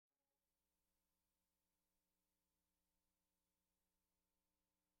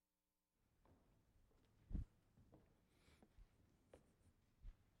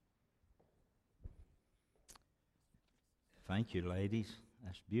Thank you, ladies.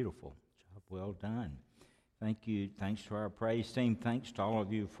 That's beautiful. Job well done. Thank you. Thanks to our praise team. Thanks to all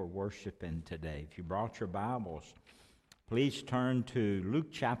of you for worshiping today. If you brought your Bibles, please turn to Luke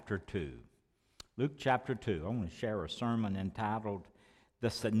chapter 2. Luke chapter 2. I want to share a sermon entitled, The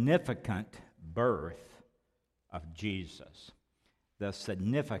Significant Birth of Jesus. The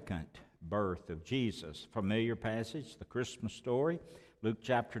Significant Birth of Jesus. Familiar passage, the Christmas story, Luke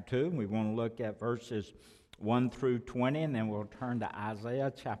chapter 2. We want to look at verses 1 through 20, and then we'll turn to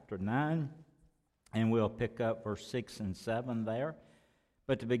Isaiah chapter 9, and we'll pick up verse 6 and 7 there.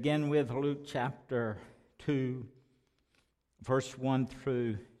 But to begin with, Luke chapter 2, verse 1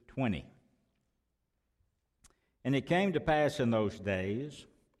 through 20. And it came to pass in those days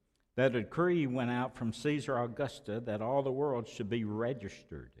that a decree went out from Caesar Augusta that all the world should be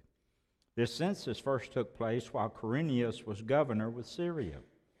registered. This census first took place while Quirinius was governor with Syria.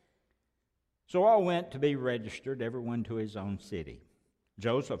 So all went to be registered, everyone to his own city.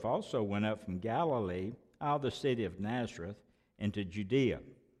 Joseph also went up from Galilee, out of the city of Nazareth, into Judea,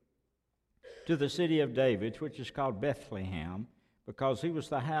 to the city of David, which is called Bethlehem, because he was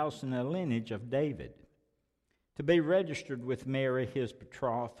the house and the lineage of David, to be registered with Mary, his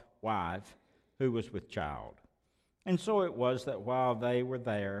betrothed wife, who was with child. And so it was that while they were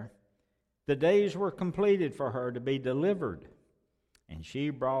there, the days were completed for her to be delivered. And she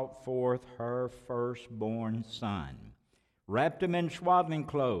brought forth her firstborn son, wrapped him in swaddling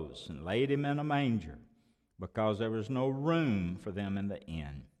clothes, and laid him in a manger, because there was no room for them in the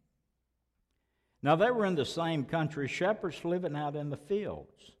inn. Now they were in the same country, shepherds living out in the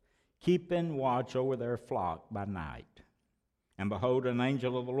fields, keeping watch over their flock by night. And behold, an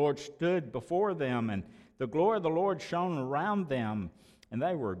angel of the Lord stood before them, and the glory of the Lord shone around them, and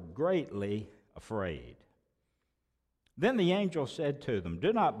they were greatly afraid. Then the angel said to them,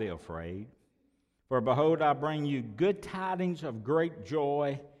 Do not be afraid, for behold, I bring you good tidings of great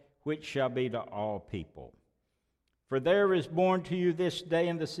joy, which shall be to all people. For there is born to you this day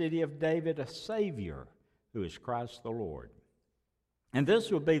in the city of David a Savior, who is Christ the Lord. And this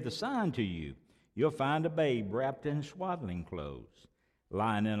will be the sign to you. You'll find a babe wrapped in swaddling clothes,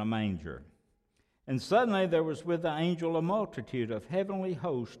 lying in a manger. And suddenly there was with the angel a multitude of heavenly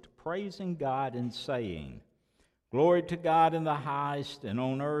hosts, praising God and saying, Glory to God in the highest, and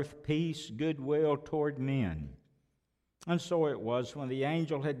on earth peace, goodwill toward men. And so it was, when the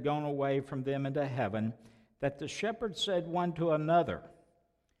angel had gone away from them into heaven, that the shepherds said one to another,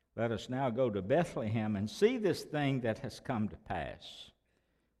 Let us now go to Bethlehem and see this thing that has come to pass,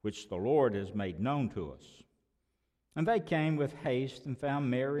 which the Lord has made known to us. And they came with haste and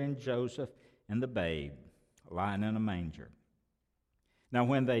found Mary and Joseph and the babe lying in a manger. Now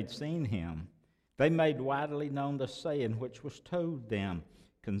when they'd seen him, they made widely known the saying which was told them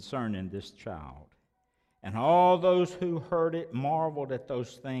concerning this child. And all those who heard it marveled at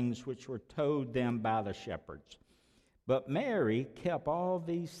those things which were told them by the shepherds. But Mary kept all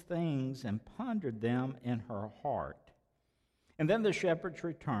these things and pondered them in her heart. And then the shepherds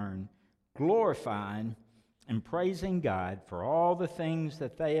returned, glorifying and praising God for all the things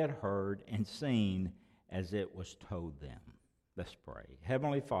that they had heard and seen as it was told them. Let's pray.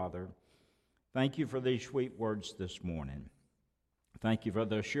 Heavenly Father, thank you for these sweet words this morning. Thank you for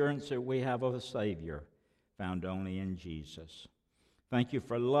the assurance that we have of a Savior found only in Jesus. Thank you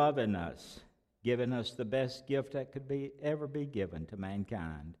for loving us, giving us the best gift that could ever be given to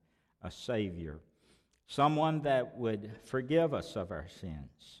mankind, a Savior, someone that would forgive us of our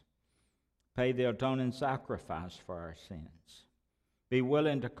sins, pay the atoning sacrifice for our sins, be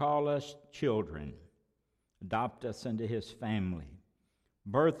willing to call us children, adopt us into his family,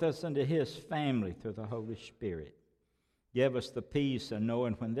 birth us into his family through the Holy Spirit. Give us the peace of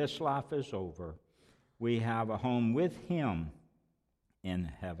knowing when this life is over, we have a home with him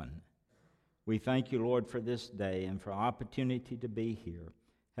in heaven. We thank you, Lord, for this day and for opportunity to be here.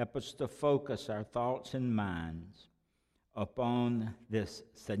 Help us to focus our thoughts and minds upon this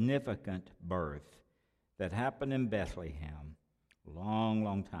significant birth that happened in Bethlehem a long,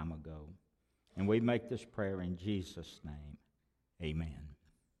 long time ago. And we make this prayer in Jesus' name. Amen.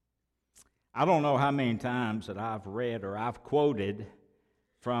 I don't know how many times that I've read or I've quoted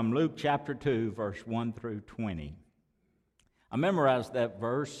from Luke chapter 2, verse 1 through 20. I memorized that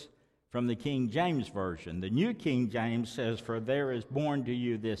verse from the King James Version. The New King James says, For there is born to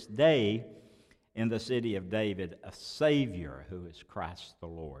you this day in the city of David a Savior, who is Christ the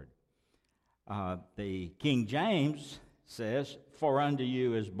Lord. The King James says, For unto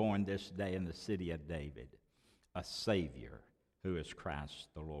you is born this day in the city of David a Savior, who is Christ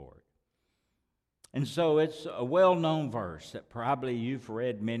the Lord. And so it's a well-known verse that probably you've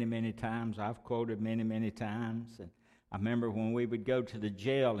read many, many times. I've quoted many, many times. And I remember when we would go to the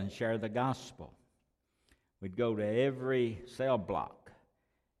jail and share the gospel. We'd go to every cell block,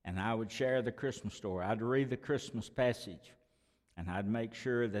 and I would share the Christmas story. I'd read the Christmas passage, and I'd make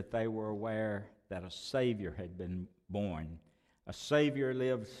sure that they were aware that a Savior had been born. A Savior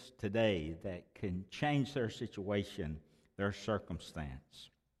lives today that can change their situation, their circumstance.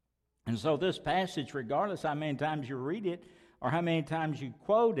 And so this passage, regardless how many times you read it or how many times you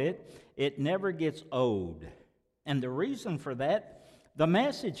quote it, it never gets old. And the reason for that, the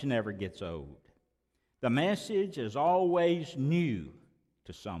message never gets old. The message is always new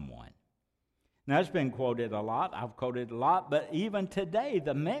to someone. Now, it's been quoted a lot. I've quoted a lot. But even today,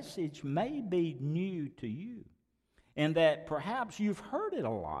 the message may be new to you. In that perhaps you've heard it a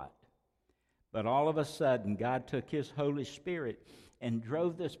lot. But all of a sudden, God took His Holy Spirit and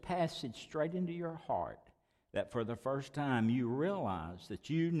drove this passage straight into your heart. That for the first time, you realize that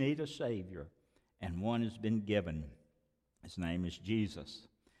you need a Savior. And one has been given. His name is Jesus.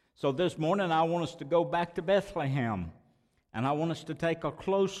 So this morning, I want us to go back to Bethlehem. And I want us to take a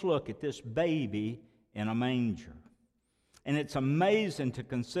close look at this baby in a manger. And it's amazing to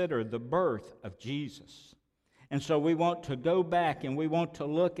consider the birth of Jesus. And so we want to go back and we want to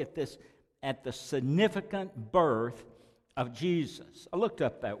look at this, at the significant birth of Jesus. I looked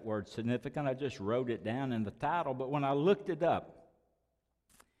up that word significant. I just wrote it down in the title. But when I looked it up,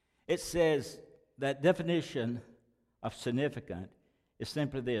 it says that definition of significant is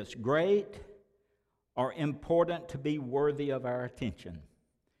simply this: great or important to be worthy of our attention.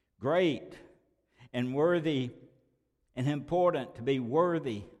 Great and worthy and important to be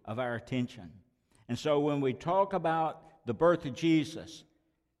worthy of our attention. And so when we talk about the birth of Jesus,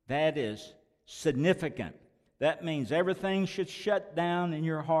 that is significant. That means everything should shut down in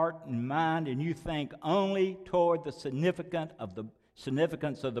your heart and mind, and you think only toward the significance of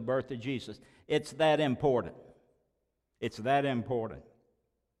the birth of Jesus. It's that important. It's that important.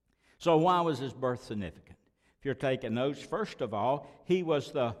 So why was his birth significant? If you're taking notes, first of all, he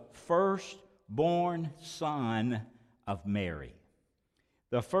was the firstborn son of Mary.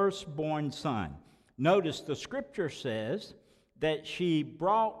 The firstborn son. Notice the scripture says that she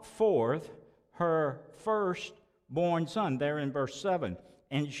brought forth her firstborn son, there in verse 7.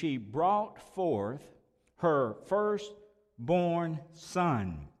 And she brought forth her firstborn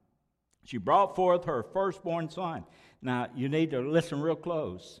son. She brought forth her firstborn son. Now, you need to listen real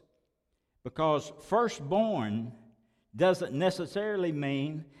close. Because firstborn doesn't necessarily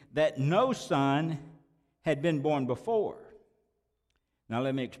mean that no son had been born before. Now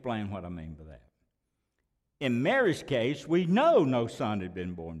let me explain what I mean by that. In Mary's case, we know no son had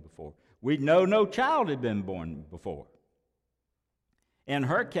been born before. We know no child had been born before. In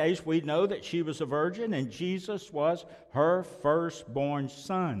her case, we know that she was a virgin and Jesus was her firstborn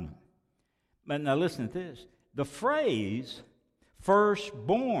son. But now listen to this. The phrase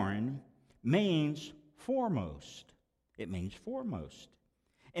firstborn means foremost. It means foremost.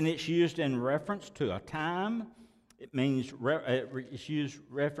 And it's used in reference to a time. It means it's used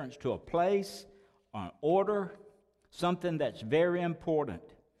reference to a place, an order, something that's very important.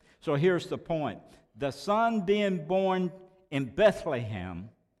 So here's the point. The son being born in Bethlehem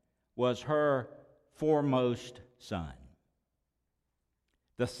was her foremost son.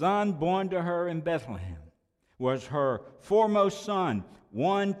 The son born to her in Bethlehem was her foremost son,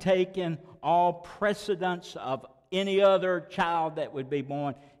 one taking all precedence of any other child that would be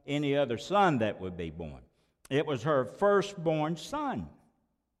born, any other son that would be born. It was her firstborn son.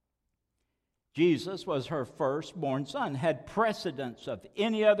 Jesus was her firstborn son, had precedence of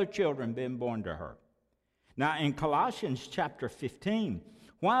any other children being born to her. Now in Colossians chapter 15,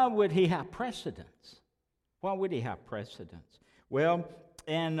 why would he have precedence? Why would he have precedence? Well,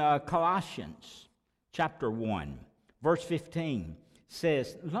 in Colossians chapter 1, verse 15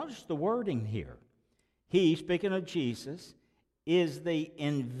 says, notice the wording here. He, speaking of Jesus, is the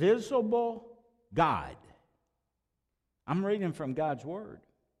invisible God. I'm reading from God's Word.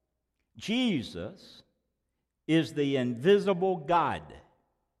 Jesus is the invisible God.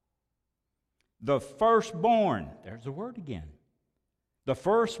 The firstborn, there's the word again. The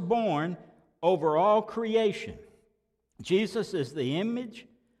firstborn over all creation. Jesus is the image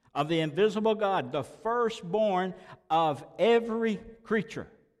of the invisible God, the firstborn of every creature.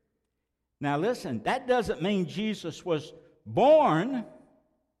 Now listen, that doesn't mean Jesus was born.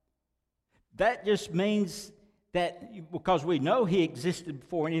 That just means that because we know he existed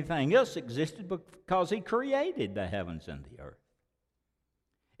before anything else existed because he created the heavens and the earth.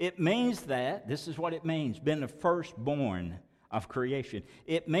 It means that, this is what it means, being the firstborn of creation.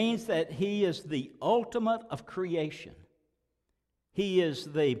 It means that he is the ultimate of creation. He is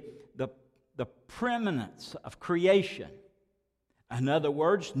the the preeminence of creation. In other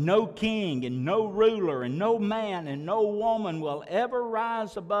words, no king and no ruler and no man and no woman will ever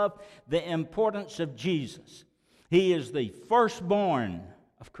rise above the importance of Jesus. He is the firstborn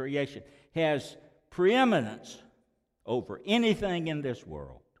of creation. He has preeminence over anything in this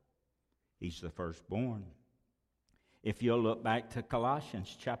world. He's the firstborn. If you'll look back to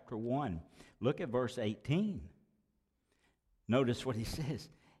Colossians chapter 1, look at verse 18. Notice what he says.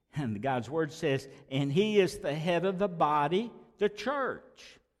 And God's word says, and he is the head of the body, the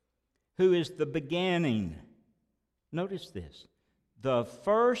church, who is the beginning. Notice this. The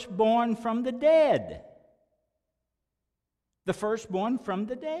firstborn from the dead. The firstborn from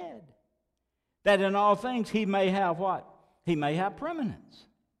the dead. That in all things he may have what? He may have preeminence.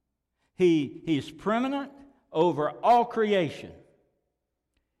 He's preeminent over all creation.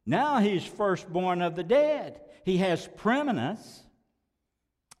 Now he's firstborn of the dead. He has preeminence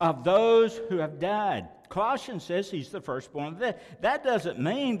of those who have died. Colossians says he's the firstborn of the dead. That doesn't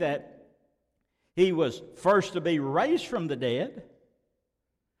mean that he was first to be raised from the dead.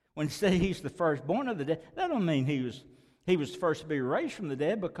 When he says he's the firstborn of the dead, that don't mean he was first to be raised from the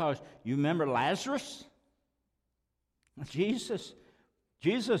dead, because you remember Lazarus? Jesus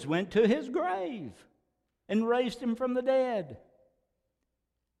went to his grave and raised him from the dead.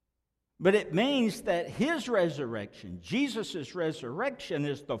 But it means that his resurrection, Jesus' resurrection,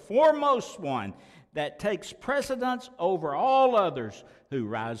 is the foremost one that takes precedence over all others who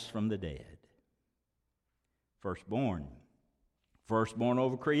rise from the dead. Firstborn. Firstborn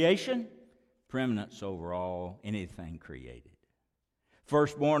over creation, preeminence over anything created.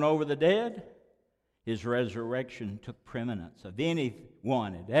 Firstborn over the dead, his resurrection took preeminence of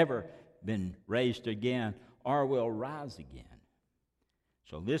anyone that had ever been raised again or will rise again.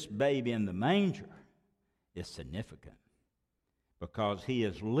 So this baby in the manger is significant because he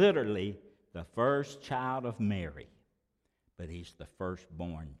is literally the first child of Mary, but he's the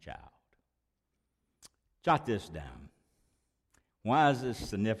firstborn child. Jot this down. Why is this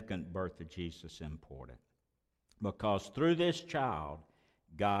significant birth of Jesus important? Because through this child,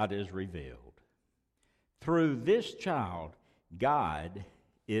 God is revealed. Through this child, God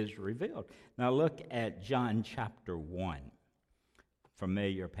is revealed. Now look at John chapter 1.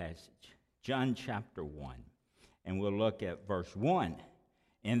 Familiar passage. John chapter 1. And we'll look at verse 1.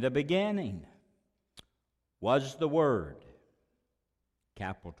 In the beginning was the Word,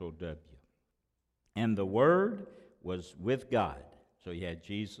 capital W. And the Word was with God. So you had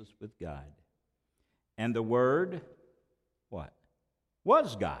Jesus with God. And the Word, what?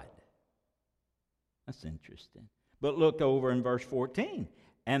 Was God. That's interesting. But look over in verse 14.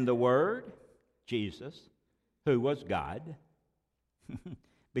 And the Word, Jesus, who was God,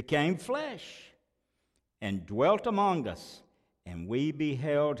 became flesh and dwelt among us, and we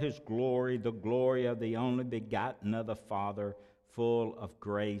beheld his glory, the glory of the only begotten of the Father, full of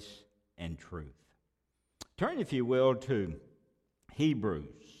grace and truth. Turn, if you will, to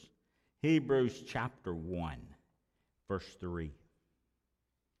Hebrews chapter 1, verse 3.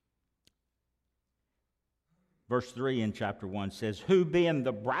 Verse 3 in chapter 1 says, who being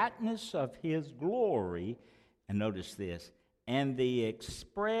the brightness of his glory, and notice this, and the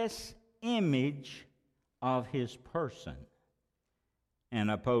express image of his person, and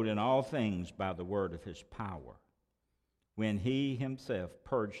upholding all things by the word of his power, when he himself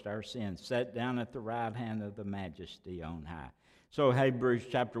purged our sins, sat down at the right hand of the majesty on high. So Hebrews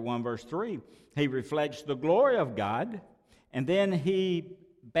chapter 1, verse 3, he reflects the glory of God, and then he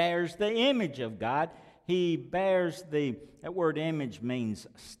bears the image of God. He bears that word image means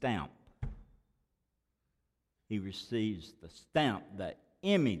stamp. He receives the stamp, the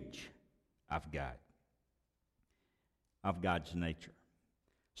image of God, of God's nature.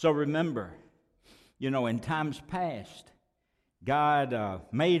 So remember, in times past, God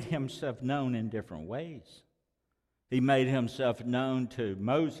made himself known in different ways. He made himself known to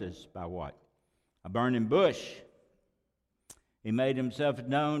Moses by what? A burning bush. He made himself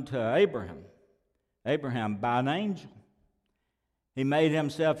known to Abraham by an angel. He made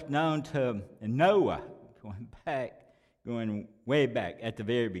himself known to Noah, going way back at the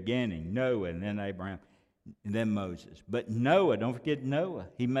very beginning, Noah and then Abraham and then Moses. But Noah, don't forget Noah.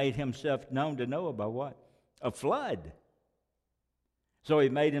 He made himself known to Noah by what? A flood. So he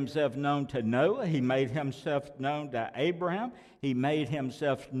made himself known to Noah. He made himself known to Abraham. He made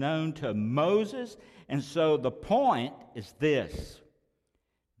himself known to Moses. And so the point is this.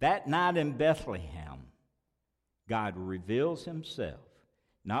 That night in Bethlehem, God reveals himself,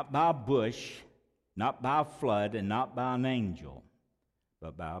 not by a bush, not by a flood, and not by an angel,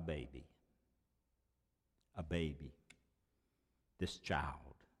 but by a baby. A baby. This child.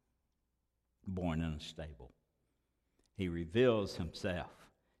 born in a stable. He reveals himself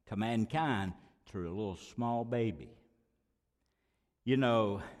to mankind through a little small baby. You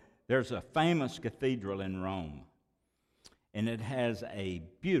know, there's a famous cathedral in Rome, and it has a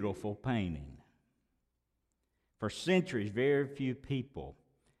beautiful painting. For centuries, very few people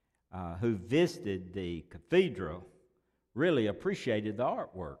who visited the cathedral really appreciated the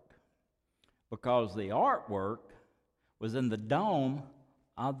artwork, because the artwork was in the dome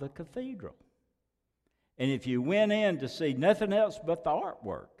of the cathedral. And if you went in to see nothing else but the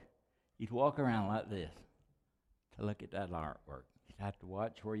artwork, you'd walk around like this to look at that artwork. You'd have to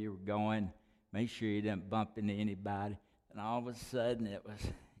watch where you were going, make sure you didn't bump into anybody, and all of a sudden it was,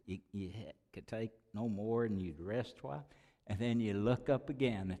 you could take no more, and you'd rest a while, and then you look up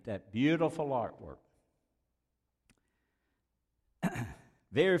again at that beautiful artwork.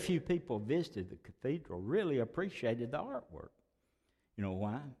 Very few people visited the cathedral, really appreciated the artwork. You know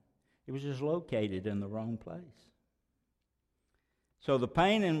why? It was just located in the wrong place. So the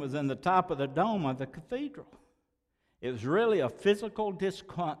painting was in the top of the dome of the cathedral. It was really a physical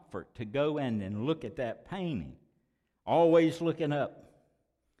discomfort to go in and look at that painting, always looking up,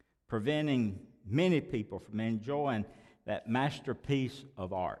 preventing many people from enjoying that masterpiece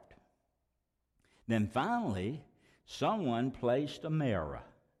of art. Then finally, someone placed a mirror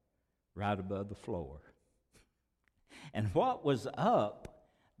right above the floor. And what was up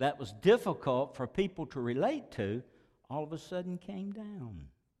that was difficult for people to relate to, all of a sudden came down.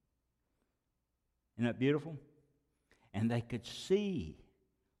 Isn't that beautiful? And they could see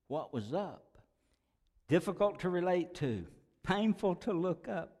what was up. Difficult to relate to, painful to look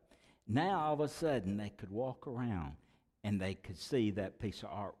up. Now all of a sudden they could walk around and they could see that piece of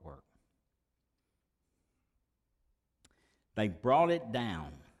artwork. They brought it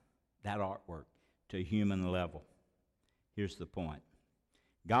down, that artwork, to a human level. Here's the point.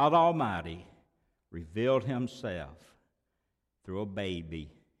 God Almighty revealed himself through a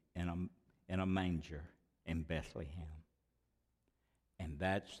baby in a manger in Bethlehem. And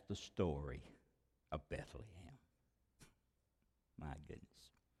that's the story of Bethlehem. My goodness.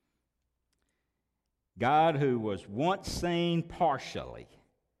 God, who was once seen partially,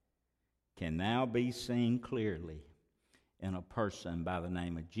 can now be seen clearly in a person by the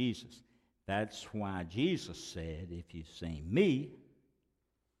name of Jesus. That's why Jesus said, if you've seen me,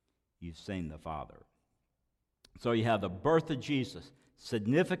 you've seen the Father. So you have the birth of Jesus.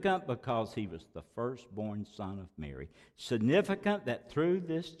 Significant because he was the firstborn son of Mary. Significant that through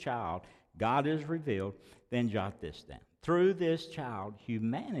this child, God is revealed. Then jot this down. Through this child,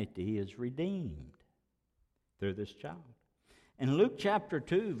 humanity is redeemed. Through this child. In Luke chapter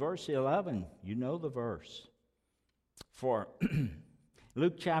 2, verse 11, you know the verse. For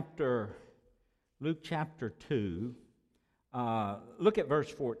Luke chapter 2, look at verse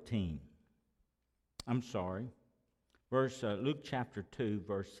 14. I'm sorry. Luke chapter 2,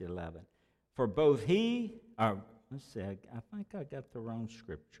 verse 11. For both let's see, I think I got the wrong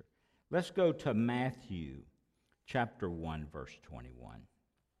scripture. Let's go to Matthew chapter 1, verse 21.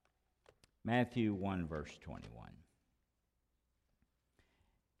 Matthew 1, verse 21.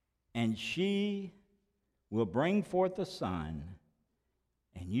 And she will bring forth a son,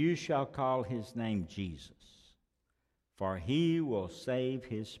 and you shall call his name Jesus, for he will save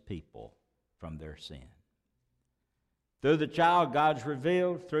his people from their sin. Through the child, God's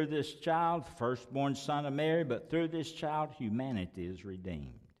revealed. Through this child, the firstborn son of Mary, but through this child, humanity is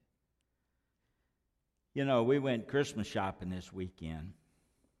redeemed. You know, we went Christmas shopping this weekend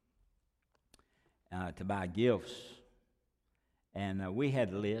to buy gifts, and we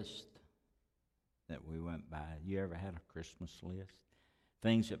had a list that we went by. You ever had a Christmas list?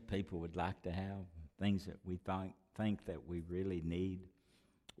 Things that people would like to have, things that we think that we really need.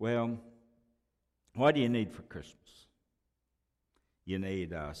 Well, what do you need for Christmas? You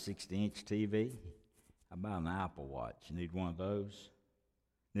need a 60-inch TV. How about an Apple Watch? You need one of those.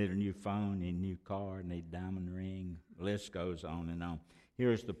 Need a new phone, need a new car, need a diamond ring. The list goes on and on.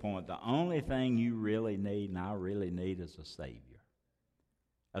 Here's the point. The only thing you really need, and I really need, is a Savior.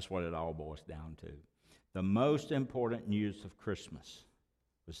 That's what it all boils down to. The most important news of Christmas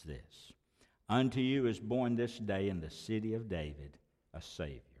was this. Unto you is born this day in the city of David a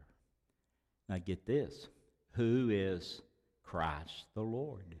Savior. Now get this. Who is Christ the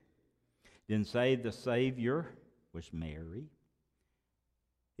Lord? Didn't say the Savior was Mary.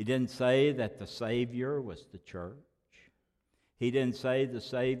 He didn't say that the Savior was the church. He didn't say the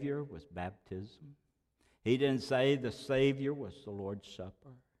Savior was baptism. He didn't say the Savior was the Lord's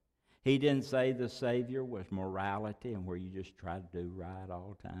Supper. He didn't say the Savior was morality and where you just try to do right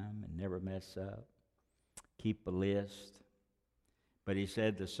all the time and never mess up. Keep a list. But he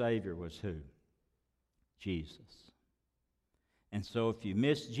said the Savior was who? Jesus. And so if you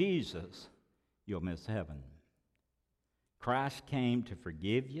miss Jesus, you'll miss heaven. Christ came to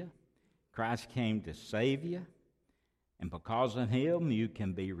forgive you. Christ came to save you. And because of him, you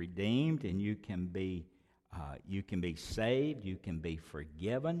can be redeemed and you can be saved, you can be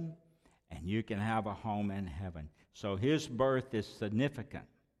forgiven, and you can have a home in heaven. So his birth is significant.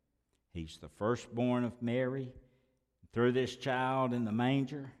 He's the firstborn of Mary. Through this child in the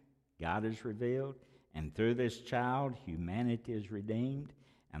manger, God is revealed. And through this child, humanity is redeemed.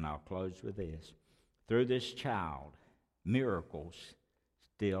 And I'll close with this. Through this child, miracles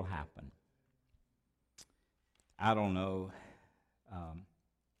still happen. I don't know.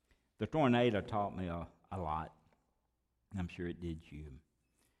 The tornado taught me a lot. I'm sure it did you.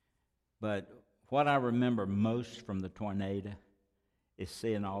 But what I remember most from the tornado is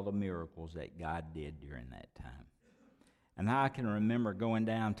seeing all the miracles that God did during that time. And I can remember going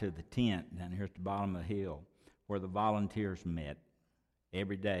down to the tent down here at the bottom of the hill where the volunteers met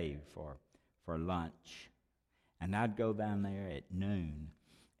every day for lunch. And I'd go down there at noon,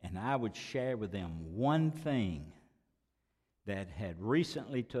 and I would share with them one thing that had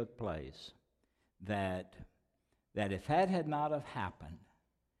recently took place that if that had not have happened,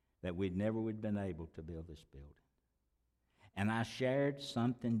 that we never would have been able to build this building. And I shared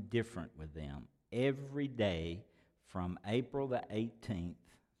something different with them every day from April the 18th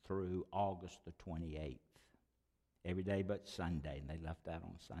through August the 28th. Every day but Sunday, and they left out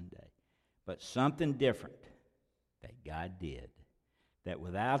on Sunday. But something different that God did, that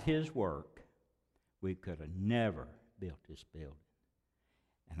without his work, we could have never built this building.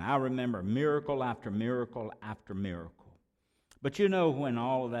 And I remember miracle after miracle after miracle. But you know, when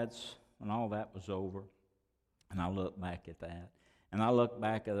all that was over, and I look back at that, and I look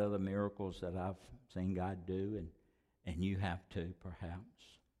back at other miracles that I've seen God do, and you have too,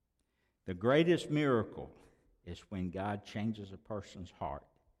 perhaps. The greatest miracle is when God changes a person's heart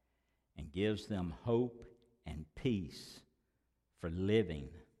and gives them hope and peace for living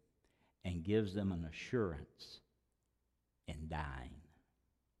and gives them an assurance in dying.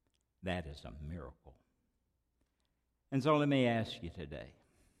 That is a miracle. And so let me ask you today,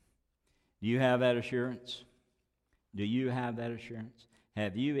 do you have that assurance? Do you have that assurance?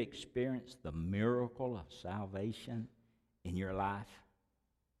 Have you experienced the miracle of salvation in your life?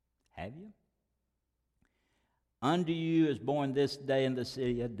 Have you? Unto you is born this day in the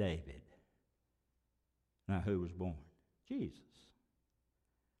city of David. Now, who was born? Jesus.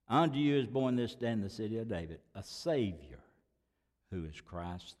 Unto you is born this day in the city of David a Savior, who is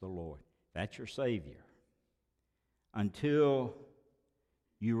Christ the Lord. That's your Savior. Until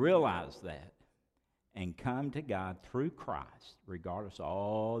you realize that and come to God through Christ, regardless of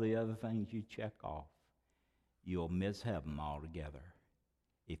all the other things you check off, you'll miss heaven altogether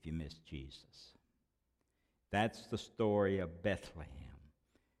if you miss Jesus. That's the story of Bethlehem.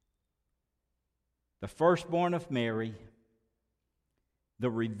 The firstborn of Mary, the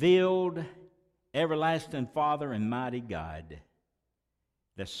revealed everlasting Father and mighty God,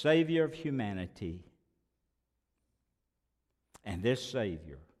 the Savior of humanity. And this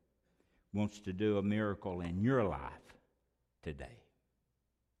Savior wants to do a miracle in your life today.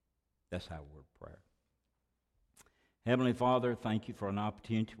 That's our word of prayer. Heavenly Father, thank you for an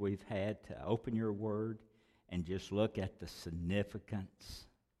opportunity we've had to open your word and just look at the significance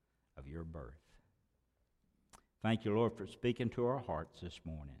of your birth. Thank you, Lord, for speaking to our hearts this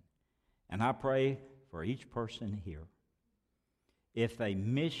morning. And I pray for each person here. If they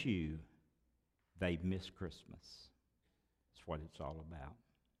miss you, they miss Christmas. That's what it's all about.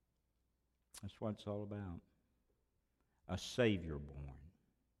 That's what it's all about. A Savior born.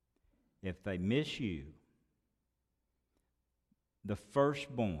 If they miss you, the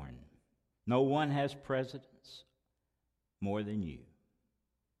firstborn, no one has precedence more than you.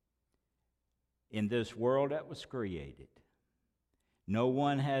 In this world that was created, no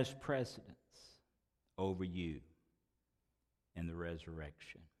one has precedence over you in the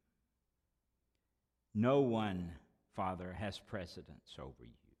resurrection. No one, Father, has precedence over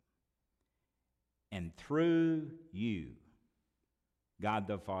you. And through you, God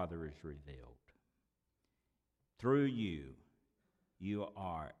the Father is revealed. Through you, you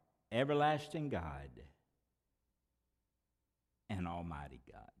are everlasting God and Almighty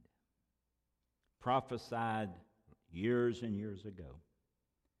God. Prophesied years and years ago.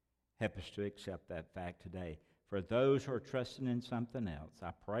 Help us to accept that fact today. For those who are trusting in something else,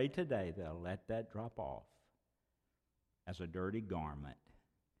 I pray today they'll let that drop off as a dirty garment,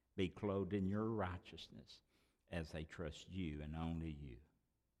 be clothed in your righteousness as they trust you and only you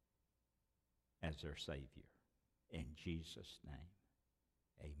as their Savior. In Jesus' name.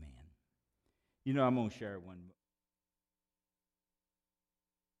 Amen. You know, I'm going to share one